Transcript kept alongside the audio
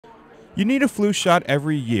You need a flu shot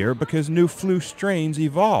every year because new flu strains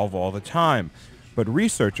evolve all the time. But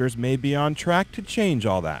researchers may be on track to change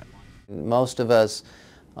all that. Most of us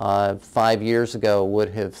 5 years ago would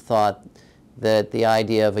have thought that the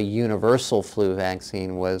idea of a universal flu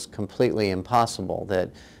vaccine was completely impossible,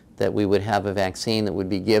 that we would have a vaccine that would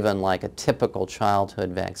be given like a typical childhood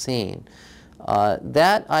vaccine.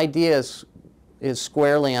 That idea is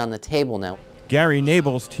squarely on the table now. Gary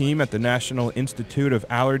Nabel's team at the National Institute of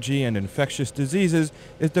Allergy and Infectious Diseases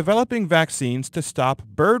is developing vaccines to stop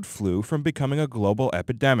bird flu from becoming a global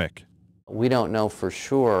epidemic. We don't know for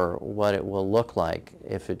sure what it will look like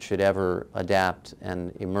if it should ever adapt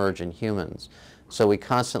and emerge in humans. So we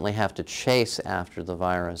constantly have to chase after the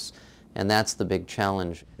virus, and that's the big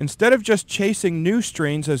challenge. Instead of just chasing new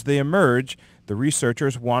strains as they emerge, the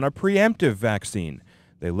researchers want a preemptive vaccine.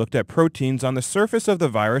 They looked at proteins on the surface of the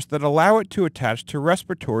virus that allow it to attach to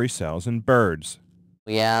respiratory cells in birds.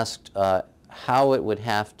 We asked how it would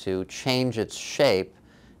have to change its shape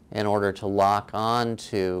in order to lock on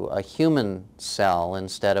to a human cell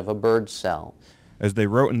instead of a bird cell. As they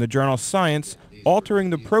wrote in the journal Science,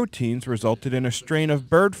 altering the proteins resulted in a strain of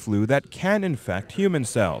bird flu that can infect human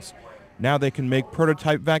cells. Now they can make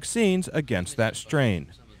prototype vaccines against that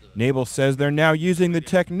strain. Nabel says they're now using the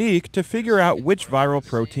technique to figure out which viral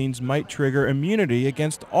proteins might trigger immunity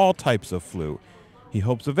against all types of flu. He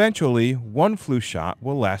hopes eventually one flu shot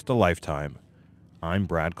will last a lifetime. I'm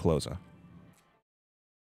Brad Closa.